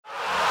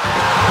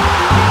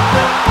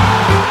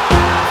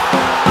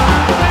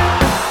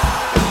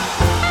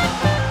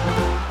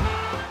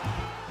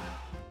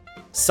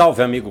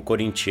Salve amigo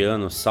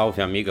corintiano, salve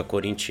amiga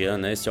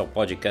corintiana, esse é o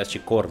podcast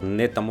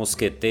Corneta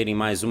Mosqueteira em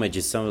mais uma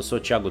edição. Eu sou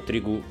Thiago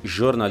Trigo,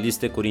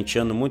 jornalista e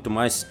corintiano, muito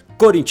mais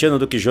corintiano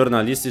do que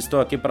jornalista.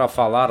 Estou aqui para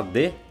falar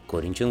de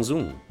Corinthians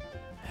 1,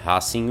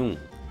 Racing 1.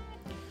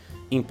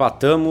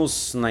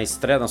 Empatamos na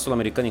estreia na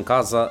Sul-Americana em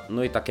casa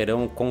no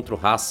Itaquerão contra o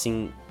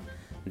Racing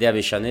de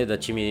Avellaneda,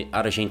 time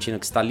argentino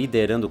que está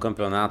liderando o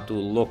campeonato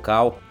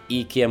local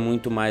e que é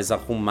muito mais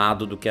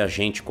arrumado do que a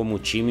gente como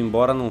time,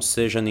 embora não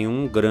seja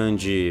nenhuma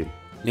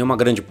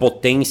grande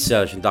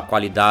potência da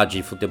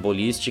qualidade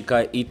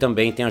futebolística, e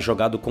também tenha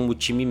jogado como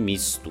time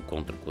misto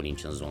contra o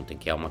Corinthians ontem,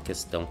 que é uma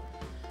questão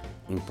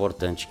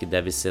importante que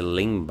deve ser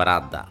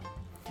lembrada.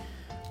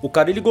 O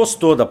Carille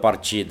gostou da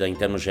partida em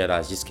termos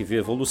gerais, disse que viu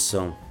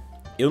evolução.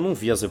 Eu não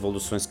vi as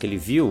evoluções que ele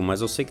viu, mas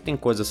eu sei que tem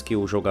coisas que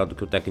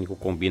o técnico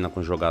combina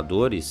com os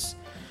jogadores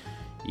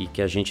e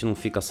que a gente não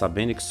fica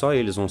sabendo e que só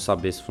eles vão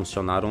saber se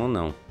funcionaram ou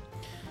não.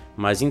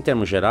 Mas em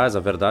termos gerais,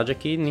 a verdade é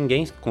que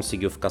ninguém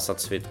conseguiu ficar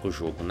satisfeito com o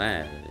jogo,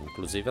 né?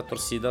 Inclusive a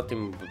torcida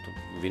tem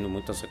vindo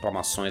muitas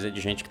reclamações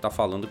de gente que tá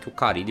falando que o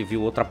Carille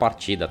viu outra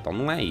partida, tal.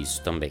 Não é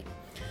isso também.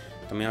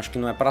 Também acho que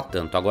não é pra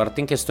tanto. Agora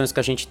tem questões que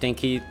a gente tem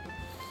que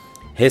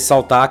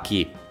ressaltar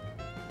aqui.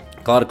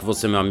 Claro que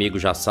você, meu amigo,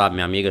 já sabe,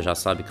 minha amiga já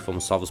sabe que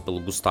fomos salvos pelo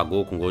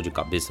Gustagol com gol de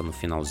cabeça no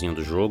finalzinho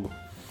do jogo.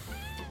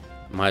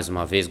 Mais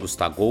uma vez,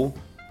 Gustagol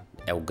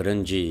é o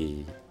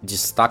grande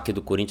destaque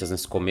do Corinthians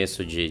nesse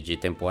começo de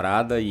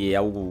temporada e é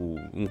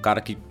um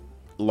cara que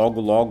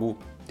logo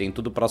tem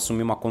tudo para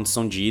assumir uma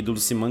condição de ídolo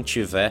se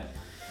mantiver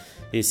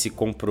esse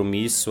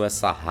compromisso,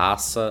 essa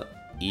raça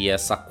e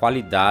essa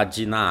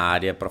qualidade na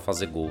área para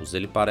fazer gols.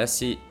 Ele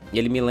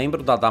me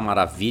lembra o Dadá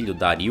Maravilha, o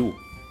Dario,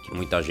 que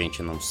muita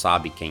gente não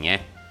sabe quem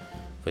é.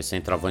 Foi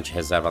centroavante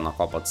reserva na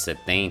Copa de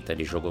 70,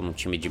 ele jogou num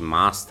time de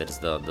Masters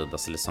da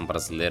seleção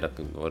brasileira,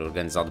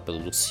 organizado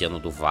pelo Luciano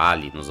do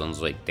Vale nos anos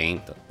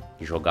 80.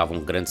 Que jogavam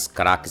grandes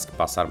craques que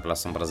passaram pela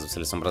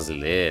seleção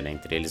brasileira,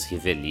 entre eles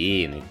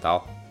Rivelino e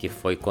tal. Que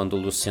foi quando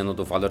o Luciano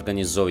do Vale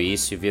organizou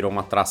isso e virou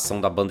uma atração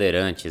da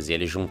Bandeirantes. E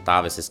ele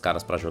juntava esses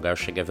caras pra jogar. Eu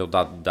cheguei a ver o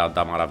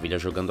da Maravilha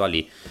jogando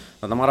ali.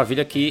 O da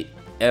Maravilha que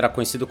era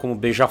conhecido como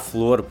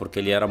beija-flor, porque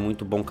ele era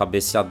muito bom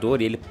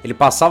cabeceador. E ele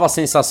passava a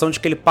sensação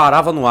de que ele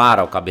parava no ar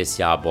ao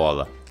cabecear a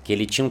bola. Que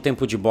ele tinha um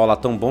tempo de bola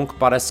tão bom que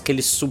parece que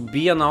ele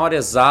subia na hora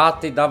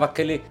exata e dava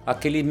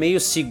aquele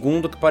meio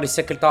segundo que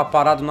parecia que ele estava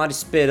parado no ar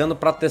esperando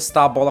para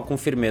testar a bola com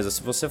firmeza.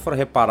 Se você for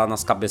reparar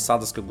nas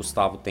cabeçadas que o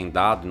Gustavo tem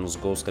dado e nos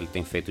gols que ele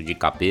tem feito de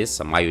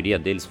cabeça, a maioria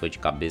deles foi de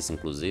cabeça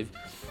inclusive,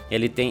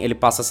 ele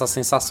passa essa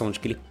sensação de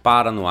que ele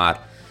para no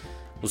ar.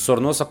 O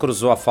Sornosa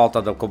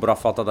cobrou a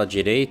falta da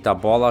direita, a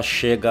bola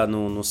chega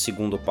no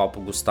segundo pau pro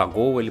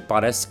Gustagol, ele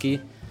parece que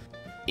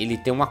ele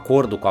tem um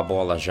acordo com a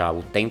bola já,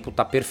 o tempo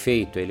tá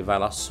perfeito, ele vai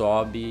lá,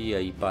 sobe e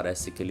aí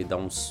parece que ele dá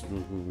um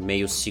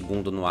meio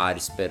segundo no ar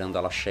esperando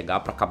ela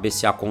chegar para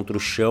cabecear contra o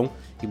chão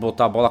e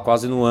botar a bola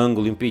quase no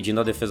ângulo, impedindo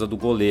a defesa do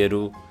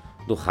goleiro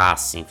do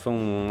Racing. Foi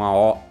uma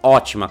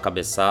ótima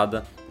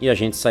cabeçada e a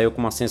gente saiu com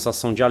uma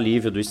sensação de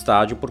alívio do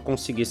estádio por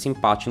conseguir esse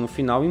empate no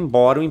final,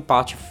 embora o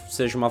empate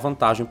seja uma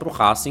vantagem pro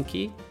Racing,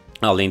 que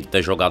além de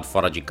ter jogado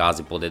fora de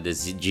casa e poder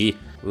decidir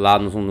lá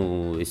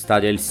no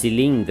estádio El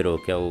Cilindro,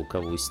 que é o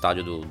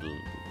estádio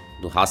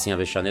do Racing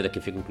Avellaneda, que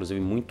fica inclusive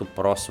muito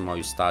próximo ao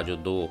estádio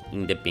do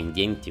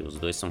Independiente. Os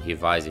dois são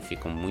rivais e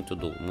ficam muito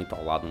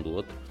ao lado um do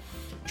outro.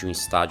 De um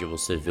estádio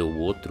você vê o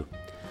outro.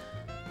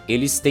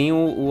 Eles têm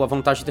a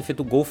vantagem de ter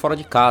feito gol fora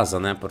de casa,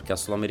 né? Porque a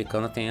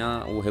Sul-Americana tem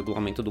o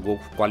regulamento do gol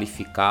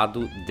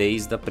qualificado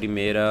desde a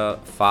primeira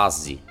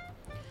fase.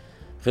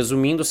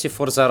 Resumindo, se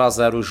for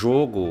 0-0 o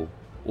jogo,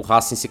 o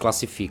Racing se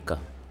classifica.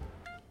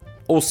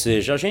 Ou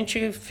seja, a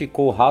gente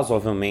ficou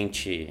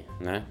razoavelmente,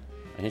 né?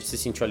 A gente se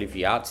sentiu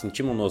aliviado,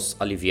 sentimos-nos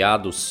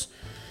aliviados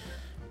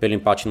pelo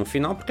empate no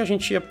final, porque a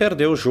gente ia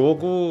perder o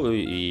jogo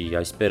e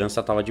a esperança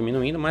estava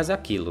diminuindo, mas é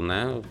aquilo,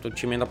 né? O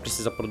time ainda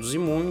precisa produzir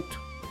muito.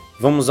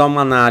 Vamos a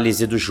uma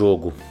análise do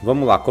jogo.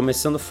 Vamos lá,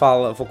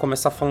 vou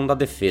começar falando da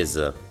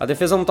defesa. A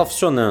defesa não está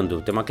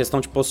funcionando, tem uma questão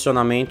de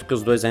posicionamento que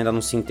os dois ainda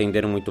não se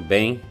entenderam muito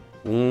bem.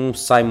 Um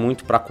sai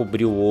muito para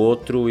cobrir o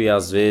outro e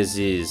às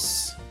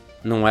vezes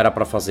não era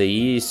para fazer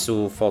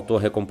isso, faltou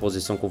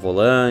recomposição com o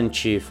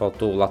volante,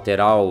 faltou o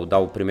lateral dar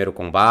o primeiro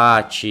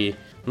combate.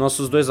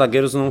 Nossos dois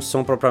zagueiros não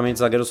são propriamente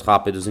zagueiros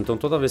rápidos, então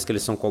toda vez que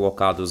eles são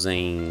colocados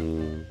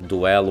em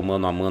duelo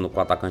mano a mano com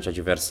o atacante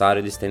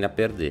adversário, eles tendem a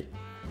perder.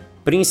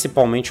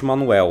 Principalmente o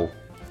Manuel,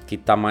 que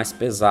está mais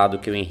pesado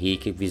que o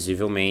Henrique,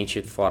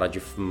 visivelmente,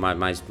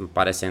 mas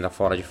parece ainda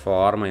fora de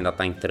forma, ainda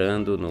está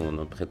entrando,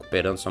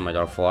 recuperando sua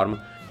melhor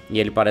forma. E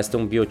ele parece ter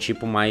um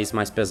biotipo mais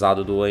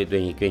pesado do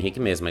Henrique. O Henrique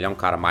mesmo, ele é um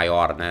cara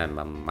maior, né?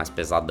 Mais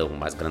pesadão,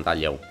 mais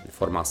grandalhão.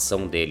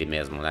 Formação dele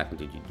mesmo, né?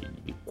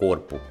 De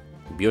corpo,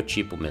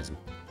 biotipo mesmo.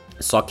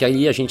 Só que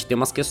aí a gente tem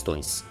umas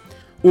questões.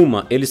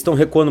 Eles estão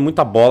recuando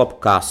muita bola pro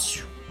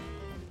Cássio.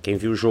 Quem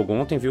viu o jogo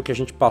ontem viu que a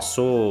gente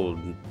passou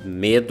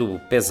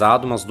medo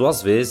pesado umas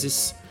 2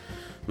 vezes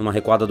numa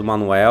recuada do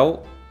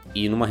Manuel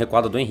e numa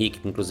recuada do Henrique,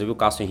 que inclusive o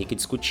Cássio e o Henrique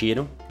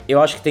discutiram.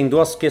 Eu acho que tem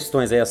duas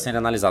questões aí a serem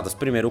analisadas.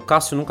 Primeiro, o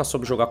Cássio nunca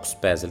soube jogar com os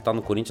pés, ele tá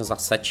no Corinthians há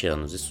 7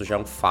 anos, isso já é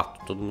um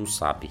fato, todo mundo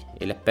sabe.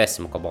 Ele é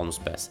péssimo com a bola nos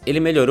pés. Ele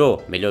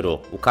melhorou?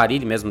 Melhorou. O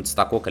Carille mesmo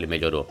destacou que ele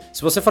melhorou.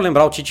 Se você for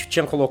lembrar, o Tite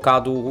tinha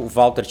colocado o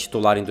Walter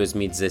titular em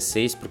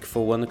 2016, porque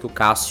foi o ano que o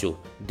Cássio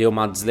deu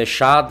uma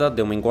desleixada,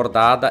 deu uma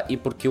engordada, e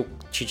porque o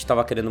Tite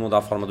tava querendo mudar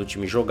a forma do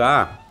time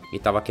jogar, e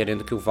tava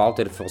querendo que o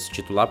Walter fosse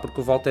titular, porque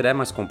o Walter é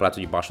mais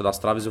completo debaixo das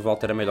traves e o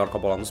Walter é melhor com a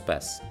bola nos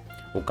pés.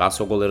 O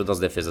Cássio é o goleiro das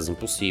defesas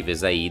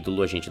impossíveis, é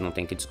ídolo, a gente não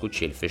tem que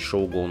discutir. Ele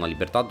fechou o gol na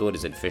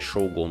Libertadores, ele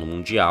fechou o gol no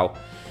Mundial,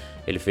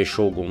 ele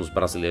fechou o gol nos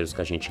brasileiros que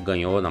a gente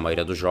ganhou na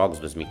maioria dos jogos,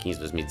 2015,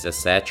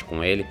 2017,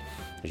 com ele.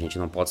 A gente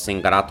não pode ser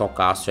ingrato ao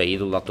Cássio, é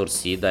ídolo da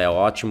torcida, é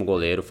ótimo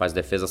goleiro, faz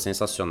defesas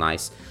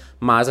sensacionais,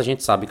 mas a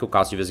gente sabe que o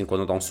Cássio de vez em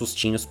quando dá uns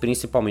sustinhos,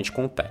 principalmente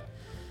com o pé.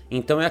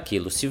 Então é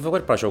aquilo, se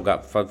for para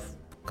jogar,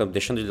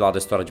 deixando de lado a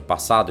história de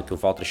passado, que o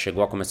Walter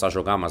chegou a começar a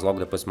jogar, mas logo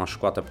depois se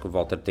machucou, até porque o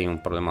Walter tem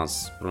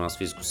problemas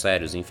físicos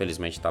sérios e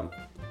infelizmente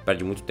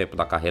perde muito tempo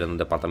da carreira no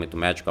departamento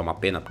médico, é uma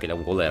pena porque ele é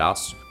um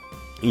goleiraço.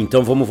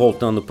 Então vamos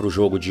voltando pro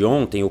jogo de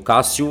ontem, o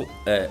Cássio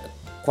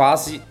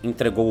quase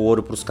entregou o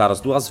ouro pros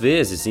caras 2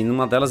 vezes, e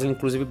numa delas ele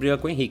inclusive briga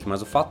com o Henrique,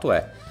 mas o fato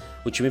é,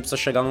 o time precisa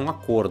chegar num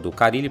acordo, o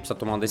Carille precisa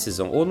tomar uma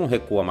decisão, ou não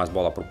recua mais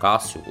bola pro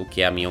Cássio, o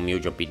que é a minha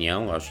humilde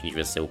opinião, eu acho que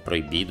devia ser o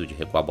proibido de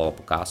recuar a bola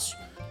pro Cássio,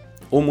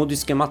 ou muda o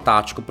esquema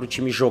tático para o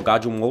time jogar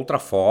de uma outra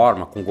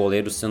forma, com o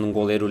goleiro sendo um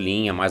goleiro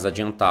linha mais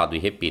adiantado. E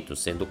repito,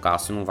 sendo o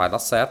Cássio não vai dar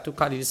certo e o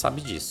Carille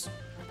sabe disso.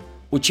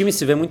 O time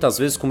se vê muitas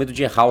vezes com medo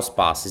de errar os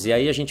passes, e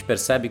aí a gente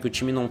percebe que o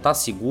time não está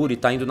seguro e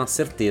está indo na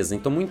certeza.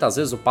 Então muitas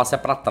vezes o passe é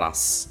para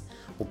trás,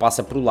 o passe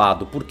é para o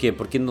lado. Por quê?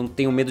 Porque não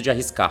tem o medo de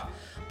arriscar.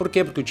 Por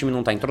quê? Porque o time não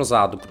está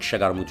entrosado, porque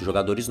chegaram muitos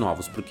jogadores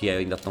novos, porque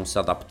ainda estão se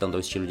adaptando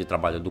ao estilo de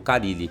trabalho do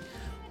Carille,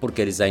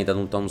 porque eles ainda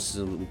não estão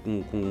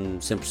com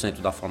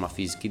 100% da forma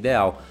física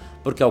ideal,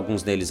 porque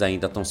alguns deles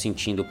ainda estão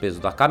sentindo o peso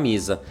da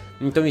camisa.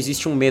 Então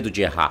existe um medo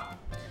de errar.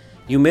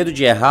 E o medo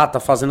de errar tá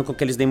fazendo com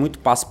que eles deem muito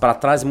passe para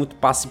trás e muito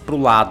passe para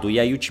o lado. E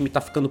aí o time tá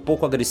ficando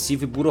pouco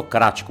agressivo e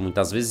burocrático,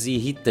 muitas vezes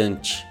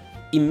irritante.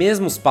 E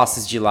mesmo os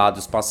passes de lado e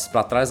os passes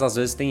para trás às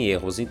vezes tem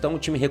erros. Então o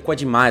time recua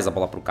demais a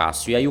bola pro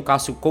Cássio. E aí o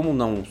Cássio, como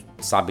não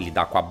sabe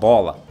lidar com a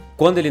bola,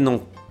 quando ele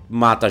não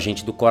mata a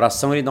gente do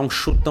coração, ele dá um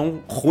chutão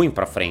ruim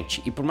pra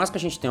frente. E por mais que a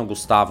gente tenha o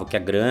Gustavo, que é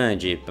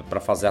grande, pra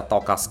fazer a tal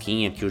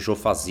casquinha que o Jô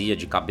fazia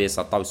de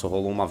cabeça tal, isso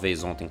rolou uma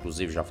vez ontem,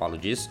 inclusive, já falo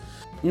disso,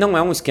 não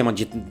é um esquema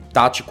de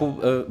tático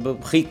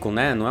rico,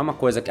 né? Não é uma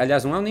coisa que,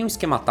 aliás, não é nem um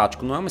esquema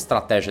tático, não é uma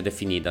estratégia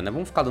definida, né?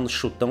 Vamos ficar dando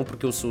chutão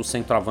porque o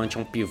centroavante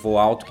é um pivô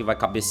alto que vai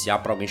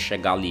cabecear pra alguém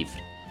chegar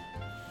livre.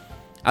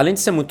 Além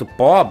de ser muito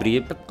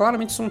pobre,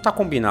 claramente isso não tá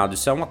combinado,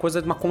 isso é uma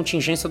coisa de uma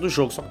contingência do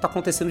jogo, só que tá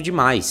acontecendo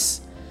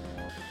demais.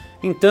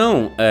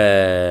 Então,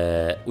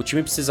 o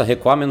time precisa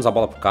recuar menos a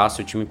bola pro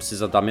Cássio, o time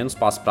precisa dar menos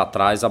passe para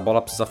trás, a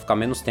bola precisa ficar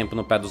menos tempo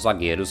no pé dos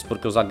zagueiros,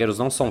 porque os zagueiros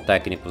não são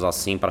técnicos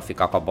assim para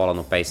ficar com a bola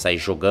no pé e sair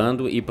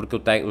jogando, e porque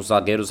os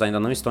zagueiros ainda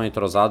não estão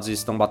entrosados e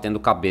estão batendo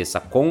cabeça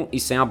com e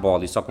sem a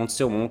bola. Isso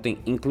aconteceu ontem,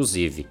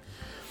 inclusive.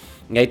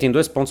 E aí tem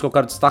 2 pontos que eu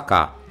quero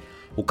destacar.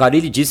 O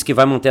Carille disse que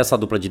vai manter essa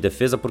dupla de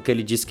defesa porque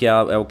ele disse que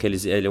é o que ele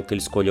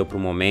escolheu pro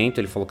momento,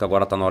 ele falou que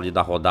agora tá na hora de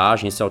dar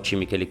rodagem, esse é o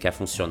time que ele quer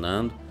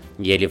funcionando.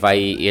 E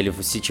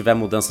se tiver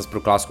mudanças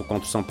pro clássico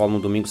contra o São Paulo no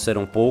domingo,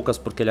 serão poucas,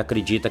 porque ele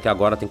acredita que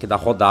agora tem que dar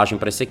rodagem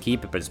para essa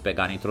equipe, para eles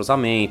pegarem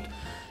entrosamento,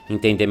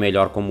 entender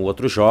melhor como o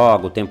outro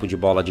joga, o tempo de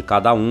bola de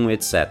cada um,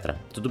 etc.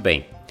 Tudo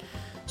bem.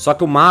 Só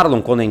que o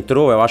Marlon, quando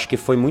entrou, eu acho que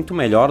foi muito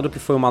melhor do que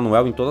foi o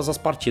Manuel em todas as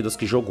partidas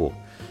que jogou.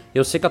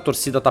 Eu sei que a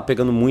torcida tá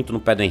pegando muito no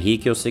pé do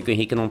Henrique, eu sei que o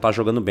Henrique não tá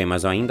jogando bem,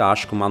 mas eu ainda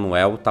acho que o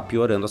Manuel tá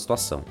piorando a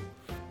situação.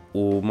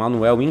 O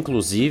Manuel,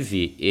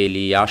 inclusive,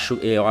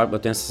 eu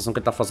tenho a sensação que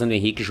ele tá fazendo o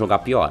Henrique jogar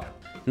pior.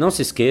 Não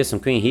se esqueçam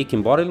que o Henrique,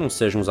 embora ele não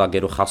seja um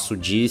zagueiro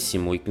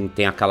raçudíssimo e que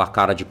tenha aquela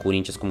cara de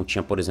Corinthians como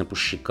tinha, por exemplo, o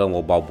Chicão ou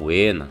o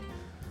Balbuena,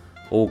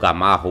 ou o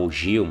Gamarra ou o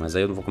Gil, mas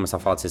aí eu não vou começar a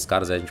falar desses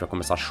caras, aí a gente vai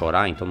começar a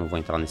chorar, então não vou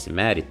entrar nesse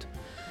mérito.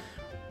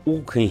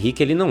 O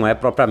Henrique, ele não é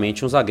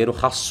propriamente um zagueiro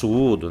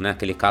raçudo, né?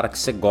 Aquele cara que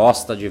você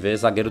gosta de ver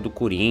zagueiro do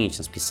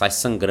Corinthians, que sai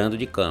sangrando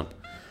de campo.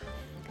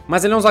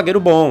 Mas ele é um zagueiro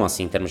bom,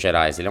 assim, em termos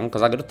gerais. Ele é um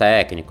zagueiro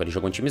técnico, ele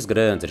jogou em times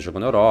grandes, ele jogou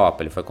na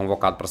Europa, ele foi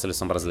convocado para a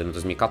Seleção Brasileira em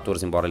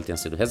 2014, embora ele tenha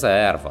sido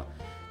reserva.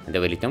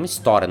 Entendeu? Ele tem uma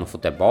história no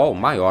futebol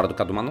maior do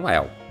que a do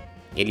Manuel.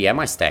 Ele é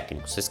mais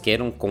técnico. Vocês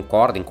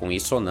concordem com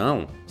isso ou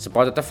não, você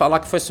pode até falar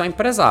que foi só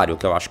empresário,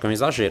 que eu acho que é um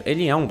exagero.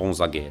 Ele é um bom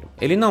zagueiro.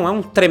 Ele não é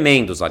um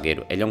tremendo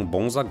zagueiro, ele é um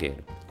bom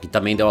zagueiro. E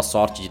também deu a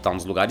sorte de estar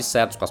nos lugares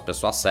certos, com as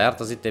pessoas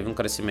certas, e teve um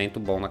crescimento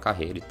bom na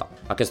carreira e tal.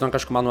 A questão é que eu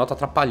acho que o Manuel tá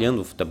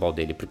atrapalhando o futebol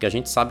dele, porque a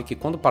gente sabe que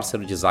quando o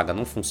parceiro de zaga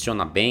não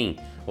funciona bem,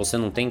 ou você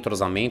não tem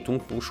entrosamento, um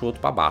puxa o outro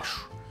pra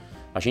baixo.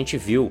 A gente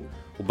viu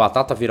o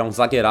Batata virar um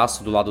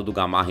zagueiraço do lado do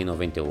Gamarra em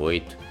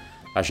 98,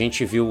 a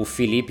gente viu o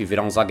Felipe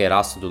virar um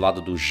zagueiraço do lado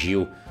do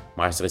Gil,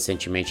 mais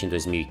recentemente em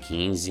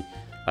 2015.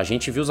 A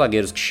gente viu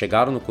zagueiros que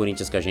chegaram no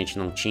Corinthians que a gente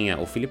não tinha.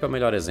 O Felipe é o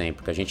melhor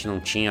exemplo, que a gente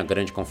não tinha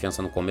grande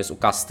confiança no começo. O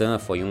Castan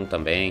foi um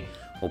também.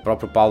 o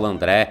próprio Paulo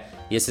André.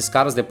 E esses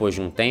caras, depois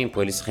de um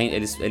tempo,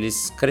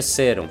 eles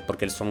cresceram,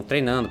 porque eles foram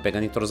treinando,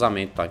 pegando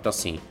entrosamento e tal. Então,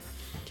 assim,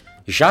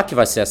 já que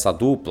vai ser essa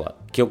dupla,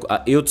 que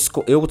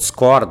eu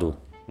discordo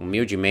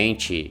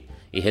humildemente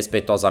e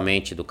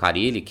respeitosamente do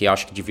Carille, que eu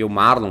acho que devia o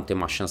Marlon ter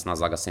uma chance na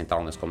zaga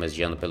central nesse começo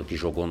de ano, pelo que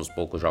jogou nos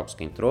poucos jogos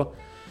que entrou.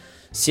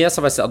 Se essa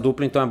vai ser a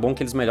dupla, então é bom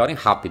que eles melhorem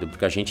rápido,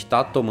 porque a gente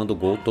tá tomando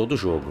gol todo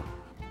jogo.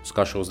 Os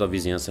cachorros da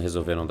vizinhança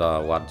resolveram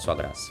dar o ar de sua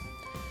graça.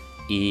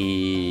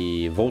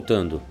 E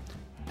voltando,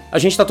 a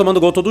gente tá tomando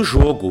gol todo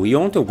jogo, e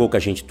ontem o gol que a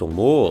gente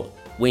tomou,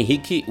 o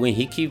Henrique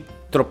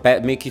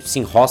meio que se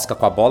enrosca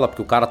com a bola,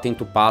 porque o cara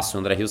tenta o passe, o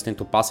André Rios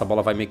tenta o passe, a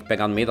bola vai meio que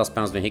pegar no meio das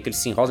pernas do Henrique, ele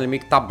se enrosca, ele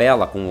meio que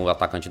tabela com o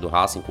atacante do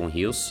Racing, com o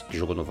Rios, que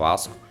jogou no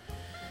Vasco.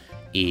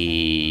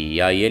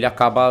 E aí ele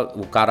acaba,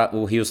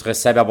 o Rios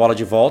recebe a bola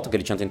de volta, que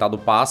ele tinha tentado o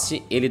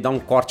passe, ele dá um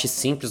corte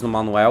simples no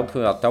Manuel, que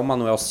até o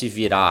Manuel se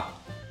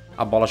virar,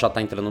 a bola já tá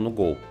entrando no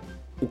gol.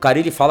 O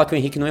Carille fala que o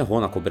Henrique não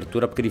errou na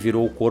cobertura, porque ele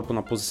virou o corpo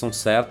na posição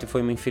certa e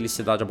foi uma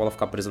infelicidade a bola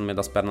ficar presa no meio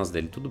das pernas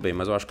dele. Tudo bem,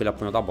 mas eu acho que ele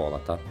apanhou da bola,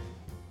 tá?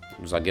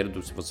 O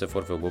zagueiro, se você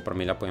for ver o gol, pra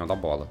mim ele apanhou da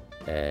bola.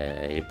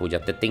 Ele podia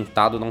ter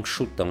tentado dar um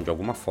chutão de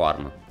alguma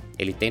forma.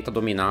 Ele tenta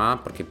dominar,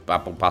 porque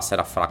o passe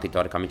era fraco e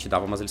teoricamente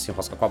dava, mas ele se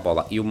enrosca com a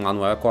bola. E o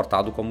Manuel é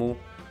cortado como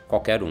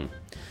qualquer um.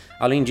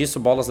 Além disso,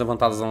 bolas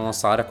levantadas na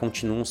nossa área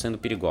continuam sendo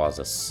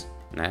perigosas,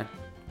 né?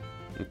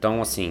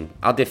 Então, assim,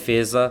 a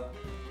defesa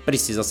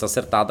precisa ser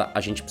acertada.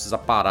 A gente precisa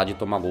parar de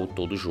tomar gol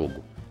todo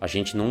jogo. A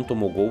gente não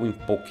tomou gol em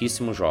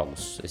pouquíssimos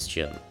jogos este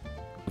ano.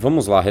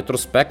 Vamos lá,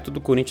 retrospecto do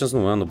Corinthians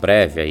no ano,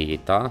 breve aí,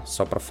 tá?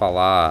 Só pra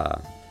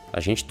falar, a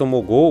gente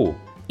tomou gol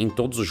em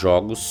todos os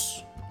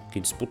jogos que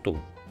disputou.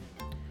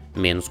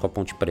 Menos com a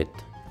Ponte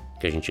Preta,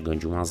 que a gente ganhou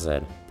de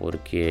 1-0.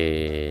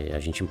 Porque a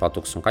gente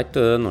empatou com o São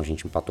Caetano, a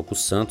gente empatou com o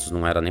Santos,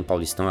 não era nem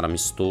paulistão, era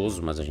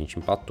amistoso, mas a gente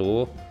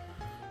empatou.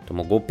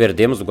 Tomou gol,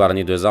 perdemos do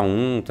Guarani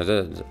 2-1.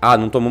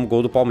 Não tomamos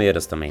gol do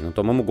Palmeiras também. Não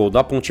tomamos gol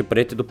da Ponte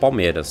Preta e do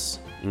Palmeiras.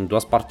 Em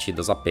 2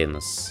 partidas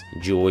apenas,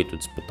 de 8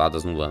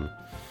 disputadas no ano.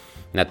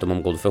 Né,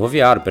 tomamos gol do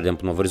Ferroviário, perdemos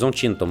pro Novo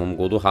Horizontino, tomamos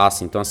gol do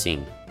Racing. Então,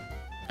 assim,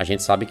 a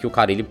gente sabe que o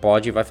Carille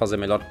pode e vai fazer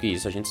melhor do que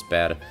isso, a gente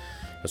espera.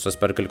 Eu só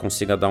espero que ele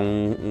consiga dar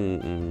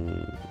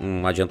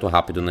um adianto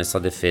rápido nessa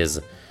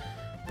defesa.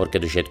 Porque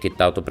do jeito que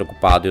tá, eu tô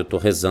preocupado e eu tô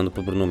rezando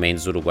pro Bruno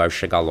Mendes, uruguaio,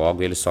 chegar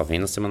logo. E ele só vem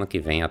na semana que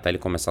vem, até ele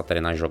começar a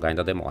treinar e jogar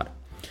ainda demora.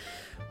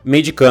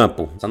 Meio de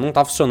campo, não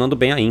tá funcionando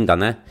bem ainda,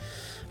 né?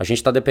 A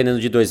gente tá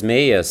dependendo de 2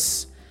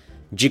 meias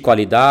de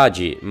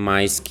qualidade,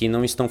 mas que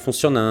não estão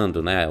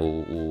funcionando, né?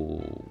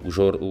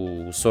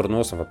 O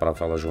Sornosa, para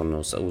falar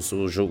Sornosa,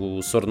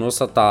 o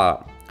Sornosa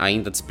tá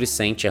ainda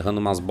displicente,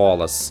 errando umas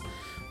bolas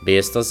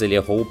bestas. Ele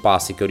errou o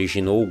passe que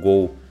originou o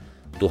gol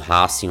do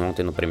Racing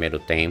ontem no primeiro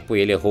tempo,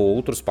 e ele errou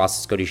outros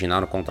passes que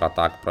originaram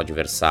contra-ataque para o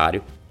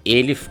adversário.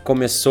 Ele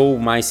começou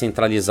mais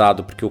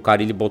centralizado porque o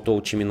Carille botou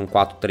o time num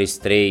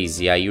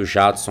 4-3-3, e aí o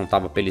Jadson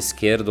tava pela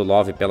esquerda, o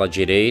Love pela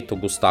direita, o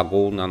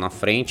Gustagol na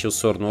frente, e o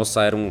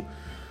Sornosa era um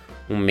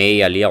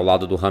meia ali ao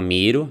lado do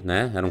Ramiro,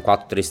 né? Era um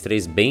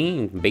 4-3-3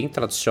 bem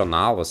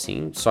tradicional,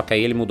 assim. Só que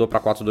aí ele mudou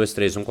pra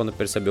 4-2-3-1 quando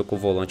percebeu que o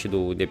volante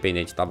do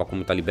Independente tava com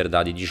muita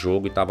liberdade de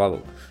jogo e tava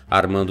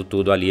armando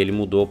tudo ali. Ele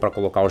mudou pra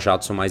colocar o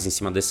Jadson mais em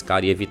cima desse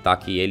cara e evitar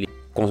que ele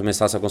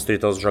começasse a construir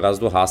todas as jogadas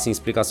do Racing.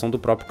 Explicação do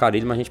próprio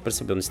Carille, mas a gente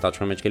percebeu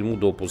estaticamente que ele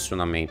mudou o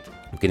posicionamento.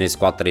 Porque nesse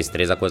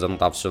 4-3-3 a coisa não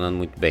tá funcionando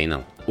muito bem,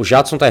 não. O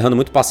Jadson tá errando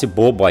muito passe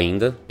bobo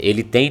ainda.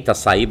 Ele tenta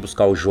sair,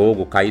 buscar o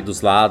jogo, cair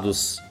dos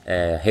lados,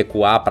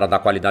 recuar para dar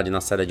qualidade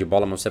na saída de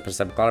bola, mas você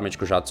percebe claramente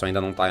que o Jadson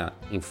ainda não tá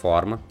em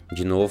forma.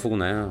 De novo,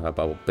 né?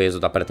 O peso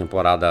da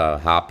pré-temporada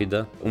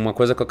rápida. Uma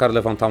coisa que eu quero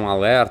levantar um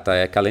alerta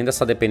é que além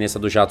dessa dependência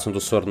do Jadson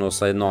do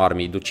Sornosa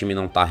enorme e do time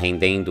não tá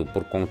rendendo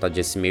por conta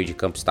desse meio de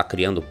campo estar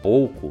criando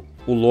pouco,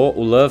 o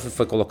Love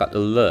foi colocado.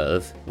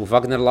 O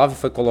Wagner Love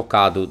foi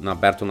colocado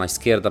aberto na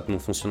esquerda, não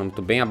funcionou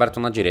muito bem, aberto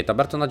na direita.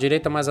 Aberto na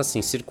direita, mas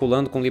assim,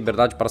 circulando com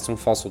liberdade para ser um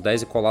falso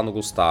 10 e colar no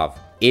Gustavo.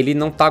 Ele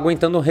não tá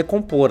aguentando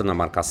recompor na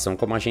marcação,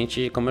 como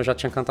eu já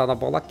tinha cantado a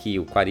bola aqui.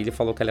 O Carille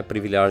falou que ele é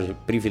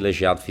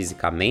privilegiado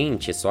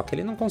fisicamente, só que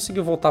ele não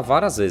conseguiu voltar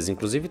várias vezes.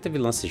 Inclusive teve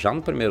lance já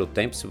no primeiro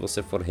tempo, se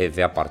você for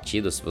rever a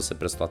partida, se você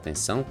prestou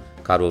atenção,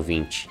 caro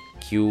ouvinte,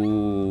 que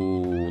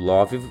o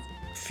Love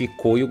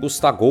ficou e o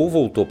Gustagol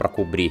voltou para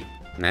cobrir,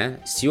 né?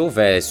 Se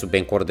houver isso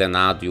bem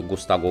coordenado e o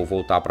Gustagol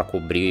voltar para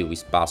cobrir o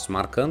espaço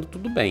marcando,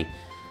 tudo bem.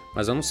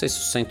 Mas eu não sei se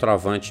o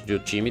centroavante do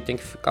time tem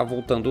que ficar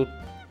voltando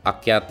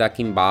até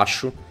aqui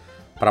embaixo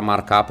para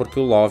marcar, porque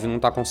o Love não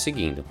tá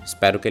conseguindo.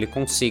 Espero que ele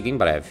consiga em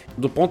breve.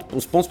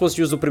 Os pontos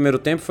positivos do primeiro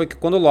tempo foi que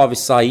quando o Love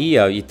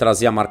saía e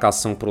trazia a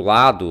marcação pro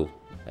lado,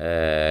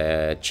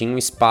 tinha um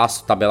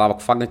espaço, tabelava com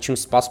o Fagner, tinha um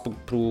espaço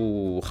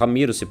pro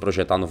Ramiro se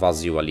projetar no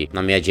vazio ali,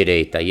 na meia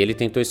direita, e ele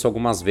tentou isso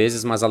algumas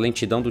vezes, mas a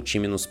lentidão do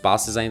time nos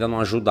passes ainda não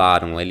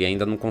ajudaram, ele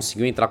ainda não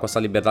conseguiu entrar com essa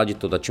liberdade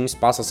toda, tinha um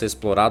espaço a ser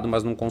explorado,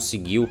 mas não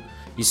conseguiu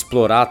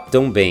explorar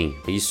tão bem,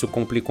 isso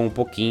complicou um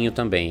pouquinho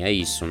também, é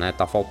isso, né,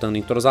 tá faltando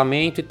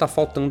entrosamento e tá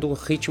faltando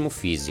ritmo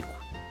físico.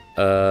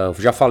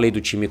 Já falei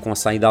do time com a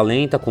saída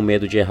lenta, com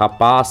medo de errar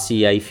passe,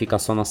 e aí fica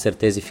só na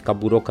certeza e fica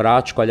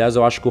burocrático. Aliás,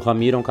 eu acho que o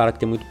Ramiro é um cara que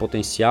tem muito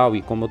potencial,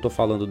 e como eu tô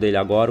falando dele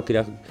agora, eu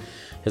queria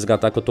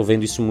resgatar que eu tô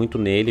vendo isso muito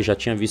nele. Já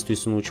tinha visto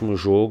isso no último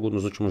jogo,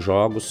 nos últimos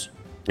jogos.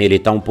 Ele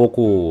tá um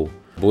pouco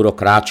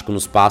burocrático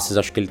nos passes,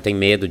 acho que ele tem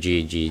medo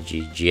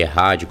de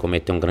errar, de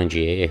cometer um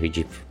grande erro e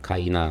de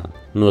cair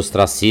no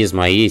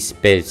ostracismo aí, se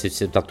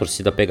a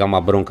torcida pegar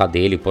uma bronca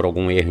dele por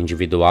algum erro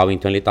individual,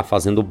 então ele tá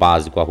fazendo o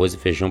básico, arroz e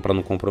feijão, para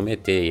não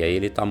comprometer, e aí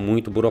ele tá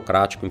muito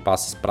burocrático em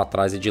passes para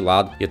trás e de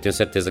lado, e eu tenho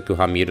certeza que o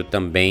Ramiro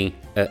também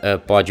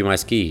pode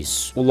mais que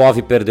isso. O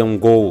Love perdeu um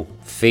gol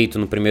feito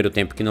no primeiro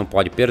tempo que não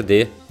pode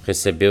perder,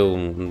 recebeu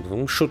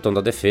um chutão da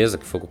defesa,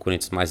 que foi o que o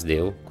Corinthians mais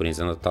deu. O Corinthians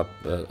ainda tá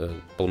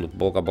pondo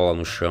pouca bola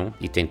no chão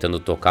e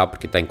tentando tocar,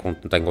 porque tá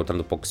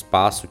encontrando pouco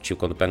espaço.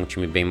 Quando pega um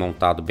time bem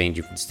montado, bem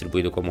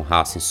distribuído como o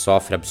Racing,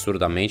 sofre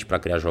absurdamente para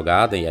criar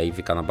jogada, e aí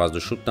fica na base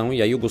do chutão.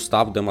 E aí o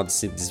Gustavo deu uma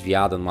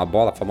desviada numa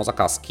bola, a famosa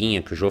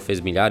casquinha, que o Jô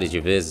fez milhares de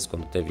vezes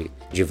quando teve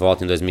de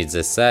volta em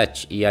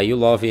 2017. E aí o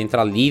Love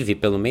entra livre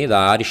pelo meio da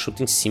área e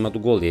chuta em cima do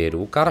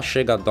goleiro. O cara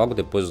chega, logo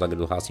depois o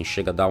zagueiro do Racing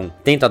chega,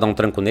 tenta dar um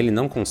tranco nele,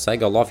 não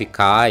consegue, o Love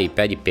cai e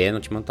pede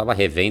pênalti, mano, tava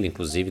revendo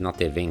inclusive na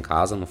TV em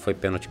casa, não foi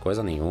pênalti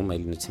coisa nenhuma,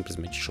 ele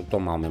simplesmente chutou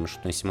mal mesmo,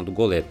 chutou em cima do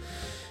goleiro.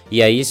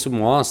 E aí isso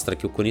mostra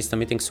que o Corinthians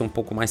também tem que ser um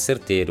pouco mais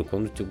certeiro.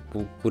 Quando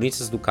o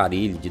Corinthians do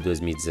Carille de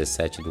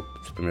 2017,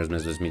 dos primeiros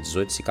meses de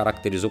 2018, se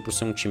caracterizou por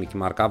ser um time que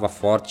marcava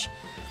forte,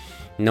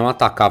 não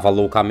atacava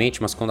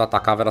loucamente, mas quando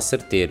atacava era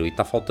certeiro, e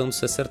tá faltando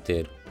ser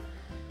certeiro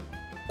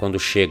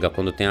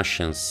quando tem a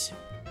chance.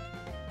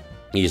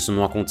 E isso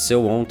não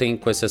aconteceu ontem,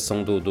 com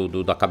exceção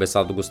da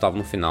cabeçada do Gustavo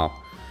no final.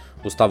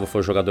 O Gustavo foi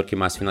o jogador que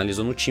mais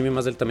finalizou no time,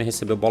 mas ele também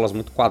recebeu bolas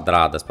muito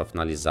quadradas para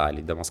finalizar.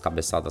 Ele deu umas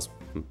cabeçadas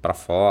para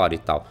fora e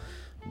tal.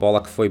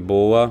 Bola que foi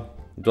boa,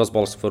 duas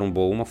bolas que foram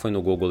boas. Uma foi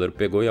no gol, o goleiro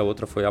pegou, e a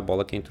outra foi a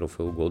bola que entrou,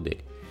 foi o gol dele.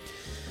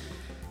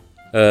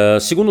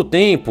 Segundo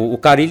tempo, o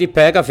Carille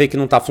pega, vê que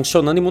não tá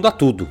funcionando e muda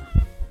tudo.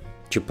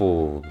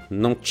 Tipo,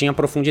 não tinha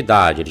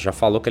profundidade. Ele já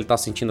falou que ele tá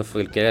sentindo,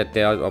 ele quer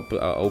ter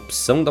a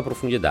opção da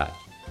profundidade.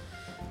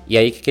 E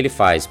aí o que ele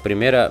faz?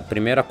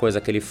 Primeira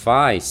coisa que ele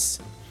faz...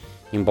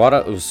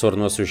 Embora o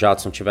Sornosa e o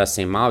Jadson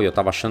tivessem mal, e eu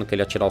tava achando que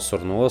ele ia tirar o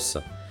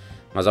Sornosa,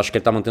 mas acho que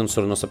ele tá mantendo o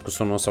Sornosa porque o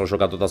Sornosa é o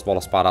jogador das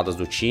bolas paradas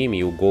do time,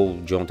 e o gol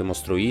de ontem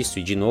mostrou isso,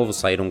 e de novo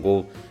saíram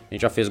gol, a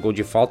gente já fez gol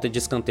de falta e de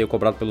escanteio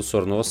cobrado pelo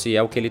Sornosa, e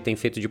é o que ele tem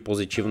feito de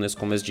positivo nesse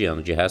começo de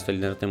ano, de resto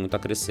ele ainda tem muito a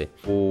crescer.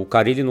 O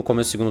Carille no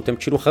começo do segundo tempo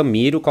tira o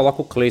Ramiro, coloca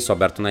o Cleison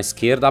aberto na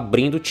esquerda,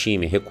 abrindo o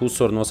time, recua o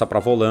Sornosa para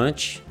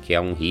volante, que é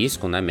um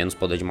risco, né, menos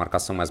poder de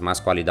marcação, mas mais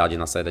qualidade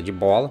na saída de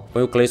bola,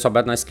 põe o Cleison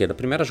aberto na esquerda.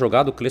 Primeira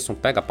jogada, o Cleison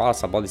pega,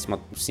 passa a bola em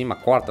cima,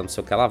 corta, não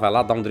sei o que lá, vai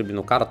lá, dá um drible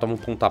no cara, toma um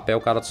pontapé,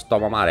 o cara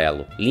toma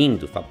amarelo.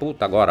 Lindo, fala,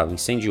 puta, agora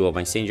incendiou,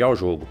 vai incendiar o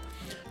jogo.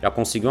 Já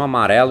conseguiu um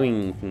amarelo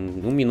em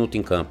 1 minuto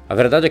em campo. A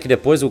verdade é que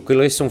depois o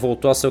Cleison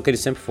voltou a ser o que ele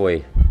sempre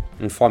foi,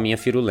 um fominha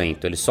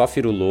firulento. Ele só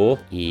firulou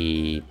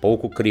e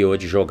pouco criou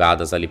de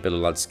jogadas ali pelo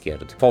lado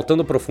esquerdo.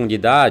 Faltando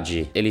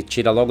profundidade, ele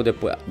tira logo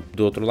depois,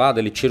 do outro lado,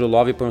 ele tira o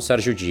Love e põe o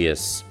Sérgio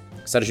Dias.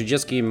 Sérgio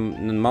Dias, que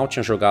mal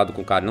tinha jogado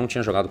com o Carille, não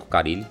tinha jogado com o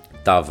Carille,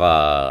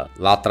 tava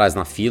lá atrás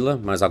na fila,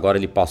 mas agora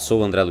ele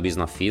passou o André Luiz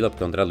na fila,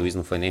 porque o André Luiz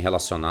não foi nem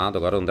relacionado,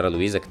 agora o André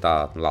Luiz é que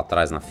tá lá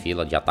atrás na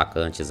fila de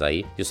atacantes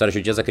aí. E o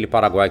Sérgio Dias é aquele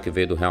paraguaio que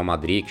veio do Real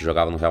Madrid, que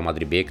jogava no Real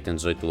Madrid B, que tem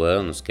 18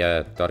 anos, que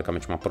é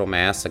teoricamente uma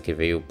promessa, que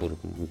veio por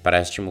um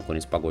empréstimo, o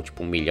Corinthians pagou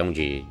tipo 1 milhão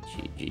de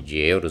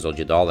euros ou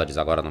de dólares,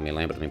 agora não me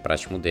lembro do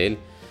empréstimo dele.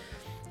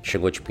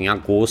 Chegou tipo em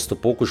agosto,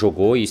 pouco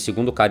jogou, e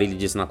segundo o Carille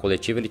disse na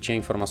coletiva, ele tinha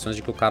informações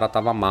de que o cara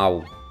tava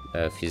mal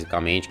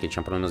fisicamente, que ele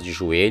tinha problemas de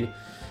joelho,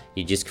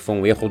 e disse que foi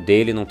um erro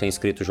dele não ter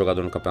inscrito o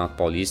jogador no Campeonato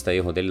Paulista,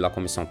 erro dele na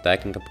comissão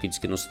técnica, porque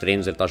disse que nos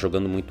treinos ele tá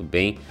jogando muito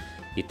bem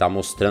e tá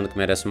mostrando que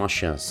merece uma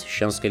chance.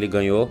 Chance que ele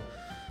ganhou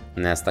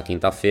nesta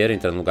quinta-feira,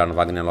 entrando no lugar no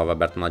Wagner Love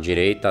aberto na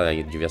direita,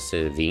 aí devia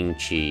ser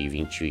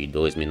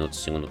 22 minutos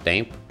do segundo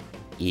tempo.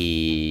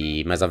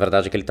 Mas a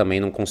verdade é que ele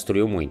também não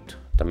construiu muito,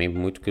 também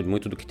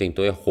muito do que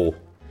tentou errou.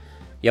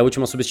 E a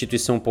última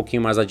substituição um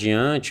pouquinho mais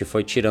adiante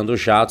foi tirando o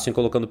Jadson e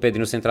colocando o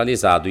Pedrinho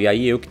centralizado. E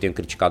aí eu que tenho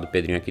criticado o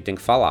Pedrinho aqui tenho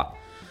que falar.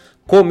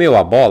 Comeu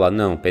a bola?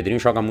 Não, o Pedrinho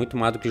joga muito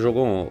mais do que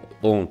jogou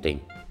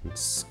ontem,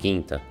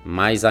 quinta.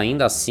 Mas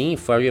ainda assim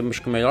foi, acho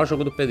que, o melhor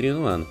jogo do Pedrinho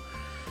no ano.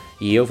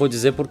 E eu vou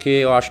dizer porque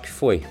eu acho que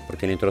foi.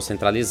 Porque ele entrou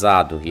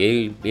centralizado.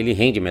 E ele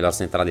rende melhor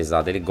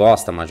centralizado. Ele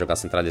gosta mais de jogar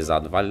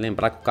centralizado. Vale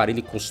lembrar que o cara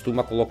ele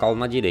costuma colocá-lo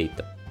na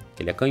direita.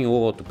 Ele é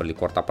canhoto, para ele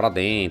cortar para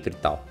dentro e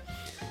tal.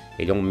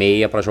 Ele é um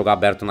meia para jogar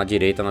aberto na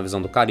direita na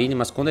visão do Carille,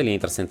 mas quando ele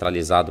entra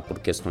centralizado por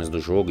questões do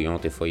jogo, e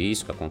ontem foi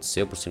isso que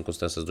aconteceu, por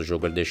circunstâncias do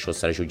jogo, ele deixou o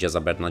Sérgio Dias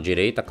aberto na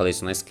direita,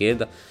 Cleison na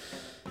esquerda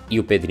e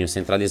o Pedrinho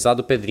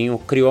centralizado. O Pedrinho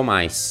criou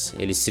mais,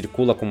 ele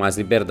circula com mais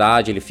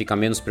liberdade, ele fica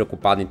menos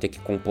preocupado em ter que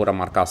compor a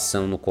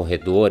marcação no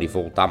corredor e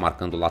voltar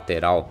marcando o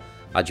lateral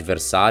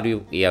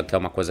adversário, e é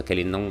uma coisa que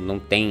ele não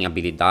tem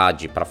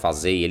habilidade para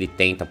fazer, e ele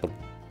tenta por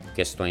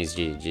questões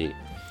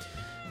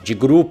de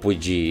grupo e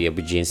de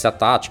obediência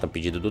tática,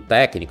 pedido do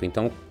técnico.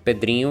 Então o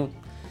Pedrinho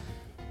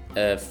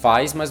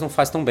faz, mas não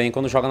faz tão bem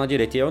quando joga na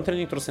direita. E ontem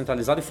ele entrou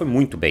centralizado e foi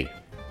muito bem.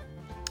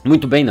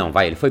 Muito bem não,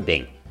 ele foi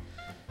bem.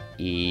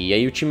 E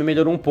aí o time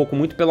melhorou um pouco,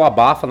 muito pelo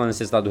abafa na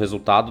necessidade do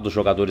resultado, dos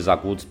jogadores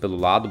agudos pelo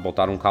lado,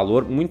 botaram um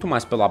calor, muito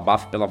mais pelo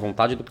abafa e pela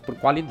vontade do que por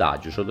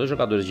qualidade. Os dois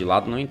jogadores de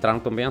lado não entraram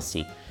tão bem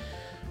assim.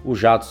 O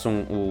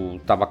Jadson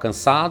estava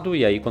cansado,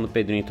 e aí quando o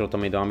Pedrinho entrou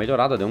também deu uma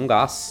melhorada, deu um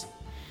gás.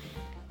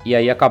 E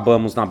aí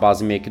acabamos na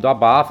base meio que do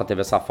abafa, teve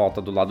essa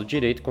falta do lado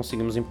direito e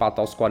conseguimos empatar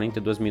aos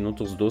 42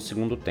 minutos do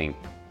segundo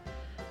tempo.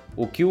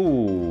 O que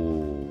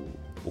o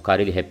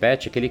cara ele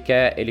repete é que ele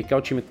quer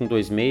o time com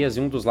 2 meias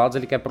e um dos lados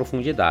ele quer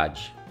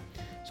profundidade.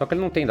 Só que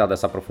ele não tem dado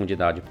essa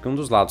profundidade, porque um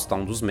dos lados tá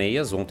um dos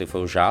meias, ontem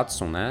foi o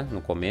Jadson, né, no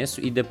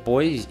começo, e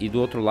do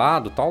outro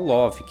lado tá o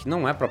Love, que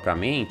não é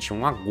propriamente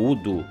um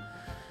agudo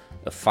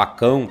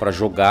facão pra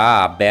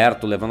jogar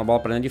aberto, levando a bola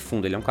pra dentro de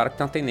fundo. Ele é um cara que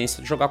tem a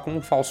tendência de jogar como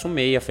um falso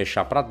meia,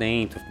 fechar pra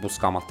dentro,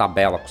 buscar uma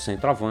tabela com o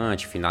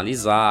centroavante,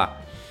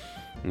 finalizar,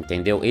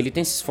 entendeu? Ele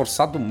tem se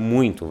esforçado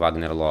muito, o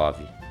Wagner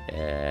Love,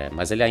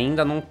 mas ele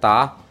ainda não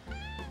tá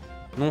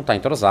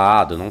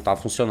entrosado, não tá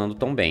funcionando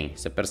tão bem.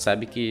 Você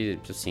percebe que,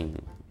 assim,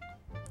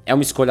 é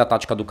uma escolha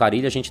tática do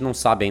Carille, a gente não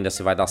sabe ainda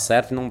se vai dar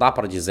certo e não dá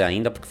pra dizer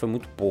ainda porque foi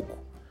muito pouco.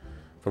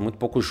 Foram muito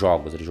poucos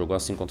jogos. Ele jogou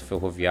assim contra o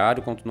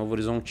Ferroviário e contra o Novo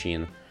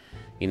Horizontino.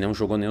 E não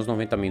jogou nem os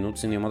 90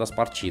 minutos em nenhuma das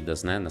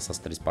partidas, né? Nessas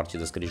 3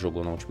 partidas que ele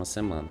jogou na última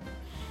semana.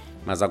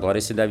 Mas agora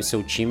esse deve ser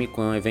o time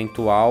com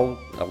eventual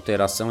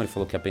alteração. Ele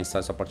falou que ia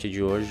pensar isso a partir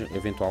de hoje.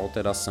 Eventual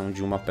alteração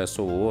de uma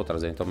peça ou outra,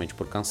 eventualmente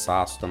por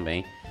cansaço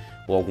também.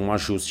 Ou algum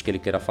ajuste que ele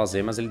queira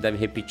fazer, mas ele deve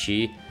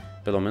repetir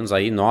pelo menos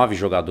aí 9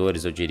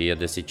 jogadores, eu diria,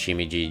 desse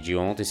time de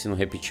ontem, se não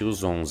repetir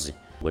os 11.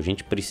 A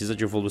gente precisa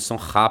de evolução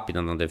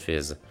rápida na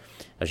defesa.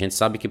 A gente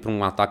sabe que para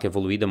um ataque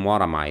evoluir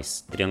demora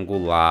mais.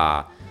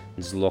 Triangular,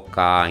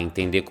 deslocar,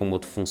 entender como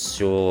outro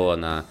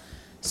funciona,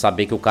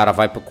 saber que o cara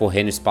vai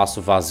correr no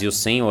espaço vazio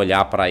sem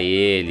olhar para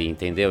ele,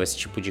 entendeu? Esse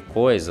tipo de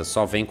coisa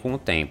só vem com o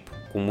tempo,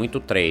 com muito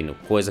treino,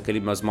 coisa que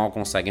eles mal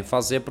conseguem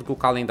fazer porque o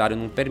calendário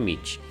não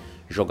permite.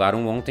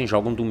 Jogaram ontem,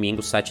 jogam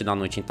domingo, 7 da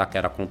noite em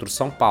Itaquera contra o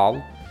São Paulo.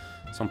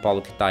 São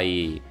Paulo que está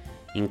aí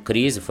em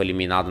crise, foi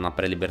eliminado na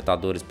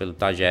pré-Libertadores pelo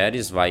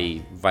Tajeres,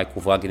 vai com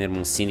o Wagner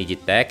Mancini de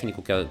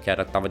técnico, que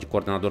estava de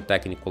coordenador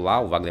técnico lá,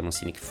 o Wagner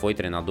Mancini que foi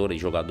treinador e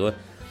jogador,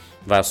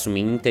 vai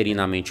assumir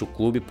interinamente o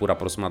clube por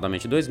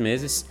aproximadamente 2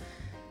 meses,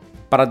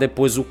 para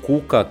depois o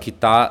Cuca, que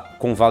está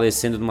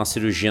convalescendo de uma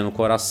cirurgia no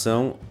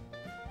coração,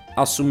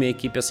 assumir a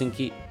equipe assim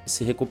que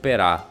se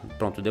recuperar.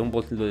 Pronto, deu um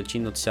boletim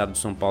noticiário do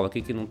São Paulo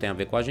aqui que não tem a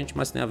ver com a gente,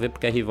 mas tem a ver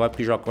porque é rival e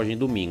porque joga com a gente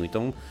domingo.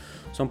 Então,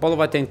 São Paulo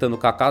vai tentando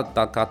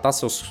catar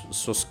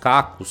seus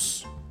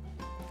cacos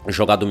e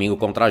jogar domingo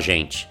contra a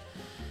gente.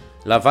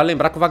 Lá vai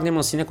lembrar que o Wagner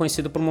Mancini é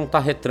conhecido por montar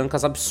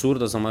retrancas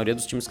absurdas na maioria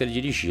dos times que ele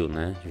dirigiu,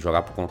 né?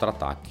 Jogar por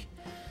contra-ataque.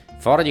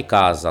 Fora de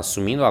casa,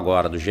 assumindo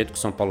agora do jeito que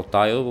o São Paulo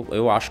tá,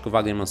 eu acho que o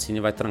Wagner Mancini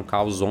vai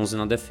trancar os 11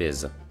 na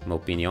defesa. Uma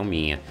opinião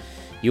minha.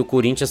 E o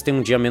Corinthians tem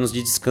um dia menos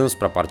de descanso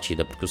para a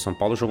partida, porque o São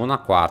Paulo jogou na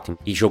quarta.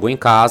 E jogou em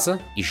casa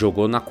e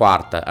jogou na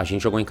quarta. A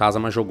gente jogou em casa,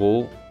 mas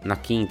jogou na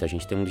quinta. A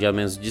gente tem um dia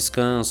menos de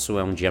descanso,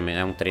 é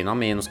um treino a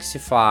menos que se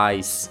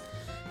faz,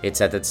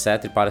 etc,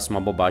 etc. E parece uma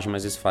bobagem,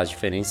 mas isso faz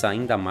diferença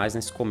ainda mais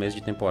nesse começo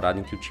de temporada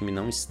em que o time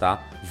não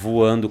está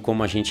voando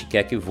como a gente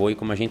quer que voe,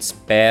 como a gente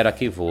espera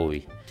que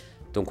voe.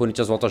 Então o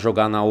Corinthians volta a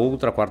jogar na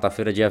outra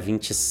quarta-feira, dia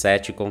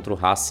 27, contra o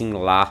Racing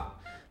lá,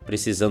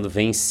 precisando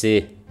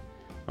vencer.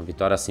 Uma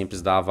vitória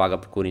simples dá a vaga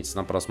para o Corinthians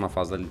na próxima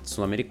fase da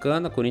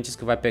Sul-Americana. Corinthians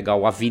que vai pegar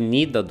o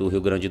Avenida do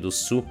Rio Grande do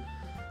Sul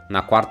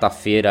na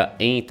quarta-feira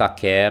em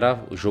Itaquera.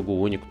 O jogo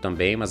único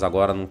também, mas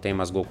agora não tem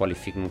mais gol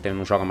qualificado,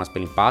 não joga mais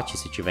pelo empate.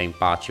 Se tiver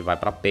empate, vai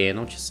para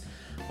pênaltis.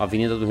 O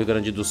Avenida do Rio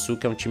Grande do Sul,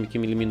 que é um time que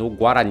me eliminou o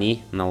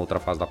Guarani na outra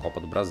fase da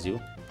Copa do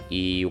Brasil.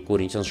 E o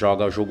Corinthians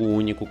joga o jogo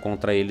único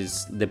contra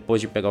eles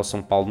depois de pegar o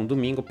São Paulo no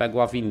domingo, pega o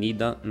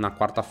Avenida na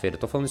quarta-feira.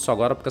 Tô falando isso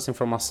agora porque essa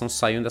informação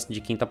saiu de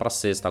quinta para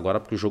sexta,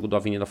 agora porque o jogo do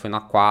Avenida foi na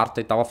quarta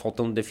e tava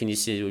faltando definir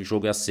se o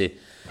jogo ia ser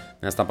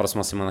nesta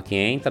próxima semana que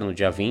entra, no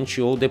dia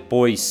 20, ou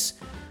depois,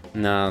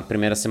 na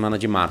primeira semana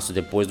de março,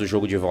 depois do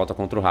jogo de volta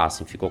contra o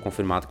Racing. Ficou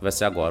confirmado que vai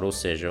ser agora, ou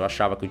seja, eu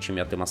achava que o time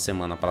ia ter uma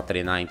semana para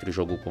treinar entre o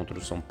jogo contra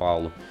o São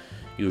Paulo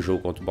e o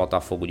jogo contra o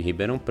Botafogo de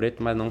Ribeirão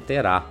Preto, mas não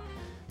terá,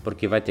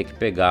 porque vai ter que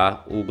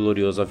pegar o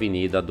glorioso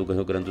Avenida do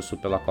Rio Grande do Sul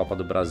pela Copa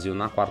do Brasil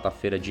na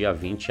quarta-feira, dia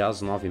 20,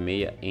 às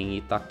 9h30 em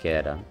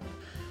Itaquera.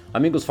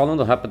 Amigos,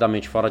 falando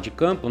rapidamente fora de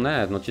campo,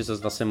 né,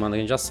 notícias da semana a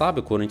gente já sabe,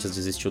 o Corinthians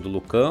desistiu do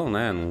Lucão,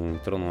 né, não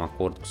entrou num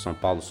acordo com o São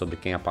Paulo sobre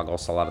quem ia pagar o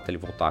salário até ele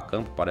voltar a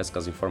campo. Parece que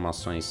as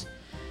informações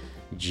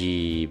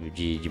de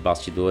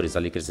bastidores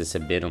ali que eles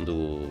receberam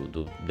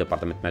do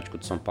Departamento Médico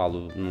de São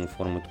Paulo não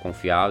foram muito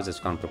confiáveis, eles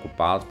ficaram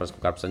preocupados, parece que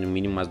o cara precisa de no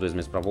mínimo mais 2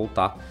 meses para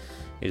voltar.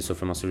 Ele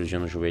sofreu uma cirurgia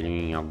no joelho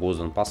em agosto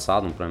do ano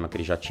passado, um problema que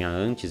ele já tinha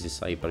antes de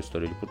sair para a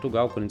história de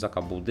Portugal. O Corinthians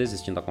acabou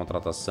desistindo da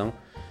contratação,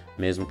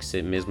 mesmo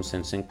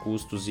sendo sem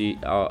custos, e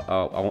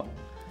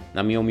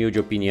na minha humilde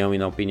opinião e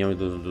na opinião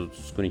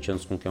dos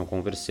corintianos com quem eu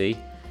conversei,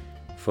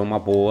 foi uma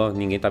boa,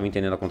 ninguém estava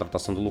entendendo a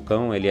contratação do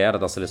Lucão, ele era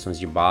das seleções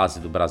de base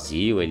do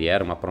Brasil, ele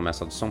era uma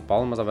promessa do São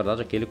Paulo, mas a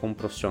verdade é que ele como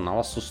profissional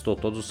assustou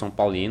todos os São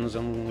Paulinos.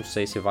 Eu não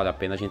sei se vale a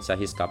pena a gente se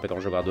arriscar a pegar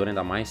um jogador,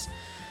 ainda mais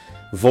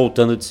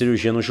voltando de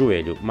cirurgia no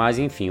joelho. Mas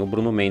enfim, o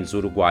Bruno Mendes,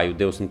 uruguaio,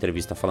 deu sua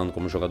entrevista falando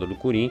como jogador do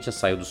Corinthians,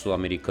 saiu do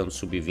Sul-Americano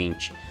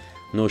Sub-20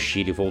 no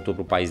Chile, voltou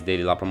para o país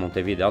dele lá para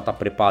Montevidéu, está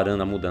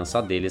preparando a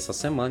mudança dele essa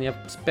semana e é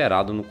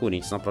esperado no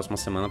Corinthians na próxima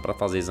semana para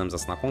fazer exames,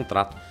 assinar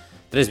contrato.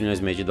 3 milhões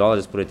e meio de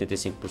dólares por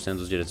 85%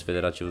 dos direitos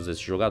federativos desse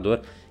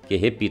jogador, que,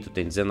 repito,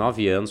 tem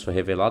 19 anos, foi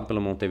revelado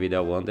pelo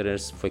Montevideo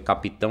Wanderers, foi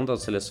capitão da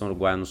seleção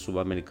uruguaia no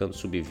Sul-Americano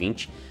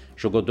Sub-20,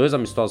 jogou 2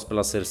 amistosos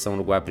pela seleção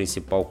uruguaia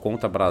principal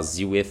contra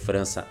Brasil e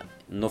França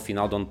no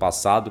final do ano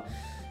passado.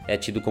 É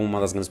tido como uma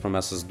das grandes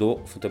promessas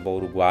do futebol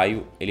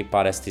uruguaio. Ele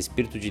parece ter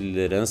espírito de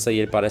liderança e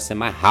ele parece ser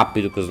mais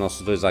rápido que os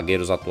nossos 2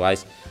 zagueiros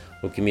atuais,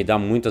 o que me dá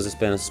muitas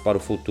esperanças para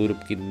o futuro,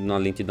 porque na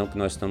lentidão que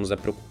nós estamos é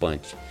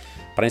preocupante.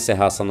 Para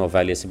encerrar essa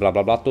novela e esse blá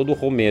blá blá, todo o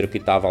Romero que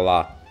estava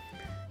lá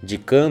de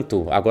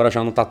canto, agora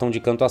já não está tão de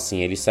canto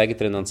assim. Ele segue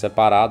treinando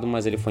separado,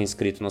 mas ele foi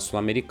inscrito na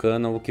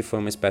Sul-Americana, o que foi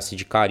uma espécie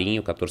de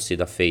carinho que a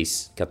torcida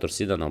fez, que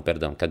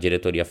a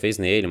diretoria fez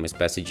nele, uma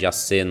espécie de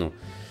aceno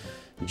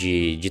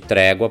de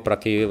trégua para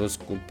que eles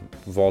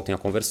voltem a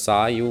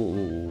conversar, e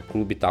o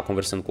clube está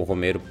conversando com o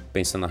Romero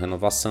pensando na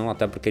renovação,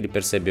 até porque ele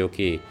percebeu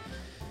que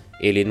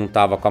ele não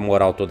estava com a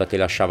moral toda que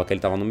ele achava que ele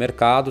estava no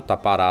mercado, está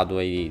parado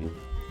aí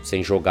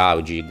sem jogar,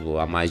 eu digo,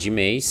 há mais de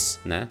mês,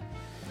 né?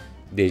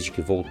 Desde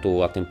que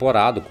voltou a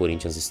temporada, o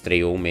Corinthians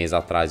estreou um mês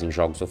atrás em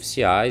jogos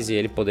oficiais e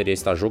ele poderia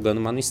estar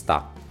jogando, mas não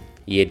está.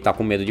 E ele está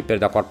com medo de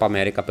perder a Copa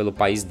América pelo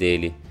país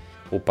dele,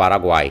 o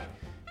Paraguai.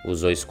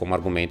 Usou isso como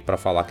argumento para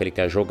falar que ele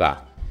quer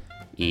jogar.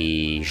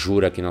 E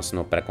jura que não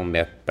assinou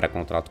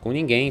pré-contrato com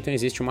ninguém, então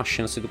existe uma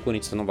chance do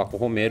Corinthians renovar com o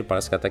Romero.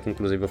 Parece que até que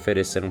inclusive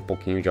ofereceram um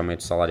pouquinho de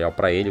aumento salarial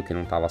para ele, o que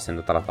não estava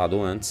sendo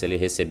tratado antes. Ele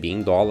recebia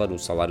em dólar, o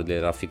salário dele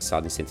era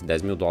fixado em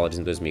 110 mil dólares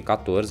em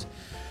 2014.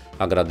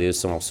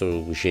 Agradeço ao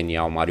seu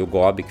genial Mário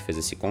Gobi, que fez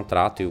esse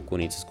contrato, e o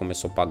Corinthians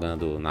começou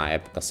pagando na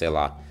época, sei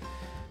lá,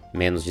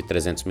 menos de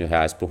 300 mil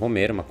reais para o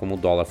Romero, mas como o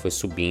dólar foi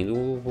subindo,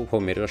 o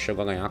Romero já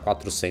chegou a ganhar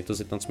 400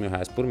 e tantos mil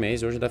reais por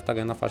mês, e hoje deve estar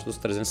ganhando na faixa dos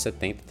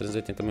 370,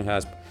 380 mil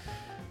reais,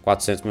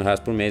 400 mil reais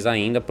por mês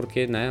ainda,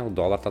 porque né, o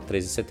dólar está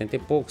 3,70 e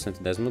pouco,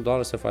 110 mil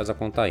dólares, você faz a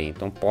conta aí.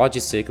 Então pode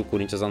ser que o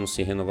Corinthians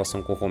anuncie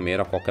renovação com o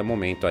Romero a qualquer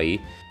momento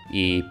aí,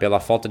 e pela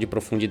falta de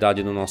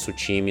profundidade do nosso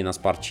time nas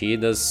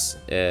partidas,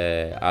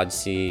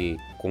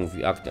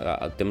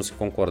 temos que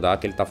concordar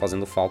que ele está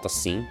fazendo falta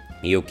sim.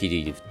 E eu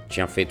que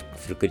tinha feito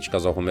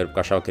críticas ao Romero porque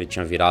eu achava que ele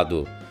tinha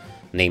virado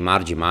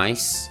Neymar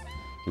demais,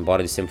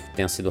 embora ele sempre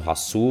tenha sido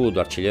raçudo,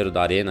 artilheiro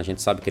da arena, a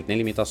gente sabe que ele tem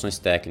limitações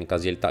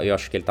técnicas, e eu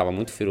acho que ele estava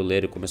muito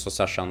firuleiro e começou a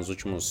se achar nos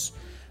últimos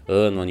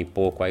ano e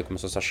pouco, aí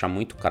começou a se achar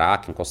muito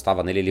craque,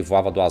 encostava nele, ele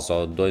voava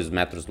 2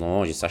 metros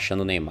longe, se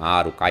achando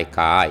Neymar, o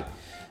cai,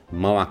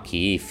 mão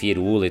aqui,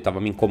 firula, e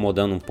estava me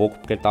incomodando um pouco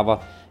porque ele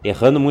estava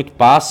errando muito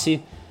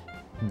passe,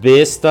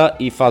 besta,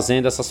 e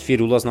fazendo essas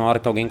firulas na hora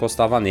que alguém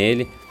encostava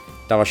nele.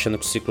 Estava achando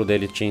que o ciclo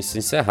dele tinha se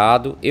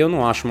encerrado. Eu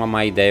não acho uma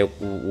má ideia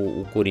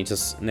o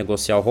Corinthians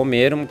negociar o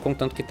Romero,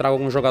 contanto que traga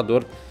algum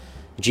jogador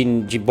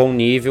de bom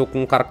nível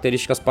com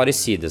características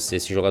parecidas.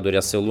 Esse jogador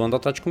ia ser o Luan do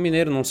Atlético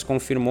Mineiro, não se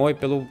confirmou, e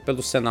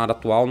pelo cenário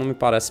atual não me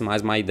parece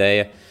mais má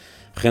ideia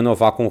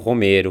renovar com o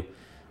Romero,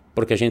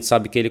 porque a gente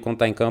sabe que ele, quando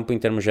está em campo, em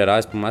termos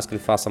gerais, por mais que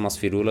ele faça umas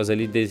firulas,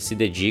 ele se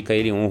dedica,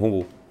 ele honra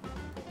o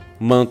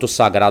manto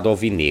sagrado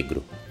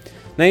alvinegro.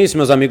 Não é isso,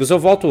 meus amigos, eu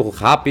volto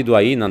rápido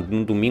aí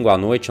no domingo à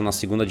noite ou na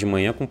segunda de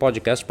manhã com um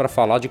podcast para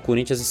falar de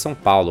Corinthians e São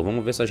Paulo.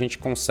 Vamos ver se a gente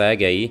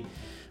consegue aí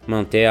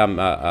manter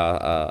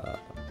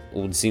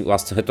o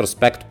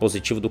retrospecto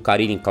positivo do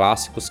Cariri em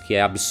clássicos, que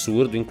é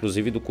absurdo,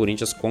 inclusive do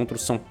Corinthians contra o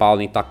São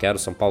Paulo em Itaquera. O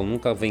São Paulo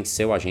nunca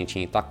venceu a gente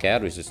em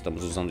Itaquera,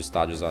 estamos usando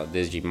estádios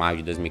desde maio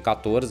de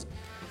 2014.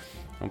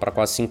 Então, para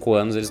quase 5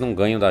 anos eles não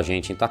ganham da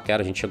gente em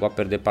Itaquera. A gente chegou a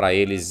perder para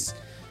eles.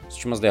 As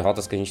últimas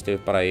derrotas que a gente teve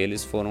para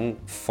eles foram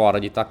fora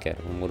de Itaquera,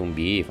 no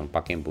Morumbi, no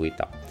Pacaembu e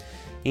tal.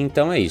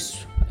 Então é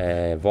isso.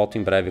 Volto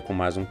em breve com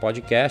mais um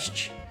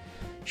podcast.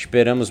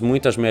 Esperamos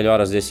muitas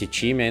melhoras desse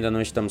time, ainda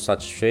não estamos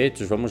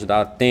satisfeitos. Vamos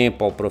dar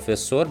tempo ao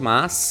professor,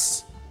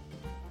 mas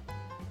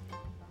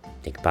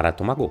tem que parar de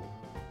tomar gol.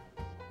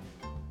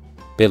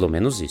 Pelo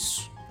menos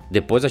isso.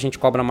 Depois a gente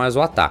cobra mais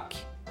o ataque,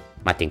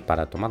 mas tem que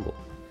parar de tomar gol.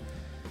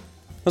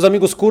 Meus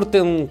amigos,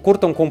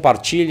 curtam,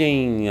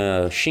 compartilhem,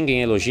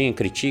 xinguem, elogiem,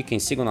 critiquem,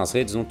 sigam nas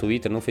redes, no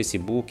Twitter, no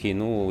Facebook,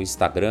 no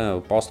Instagram.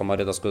 Eu posto a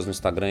maioria das coisas no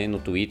Instagram e no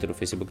Twitter. O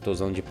Facebook estou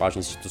usando de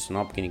página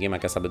institucional porque ninguém mais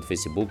quer saber do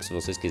Facebook. Se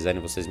vocês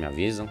quiserem, vocês me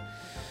avisam.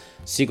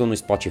 Sigam no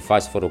Spotify,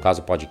 se for o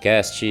caso, o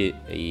podcast.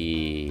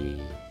 E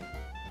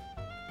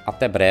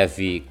até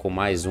breve com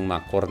mais uma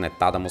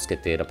cornetada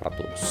mosqueteira para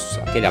todos.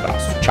 Aquele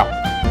abraço, tchau!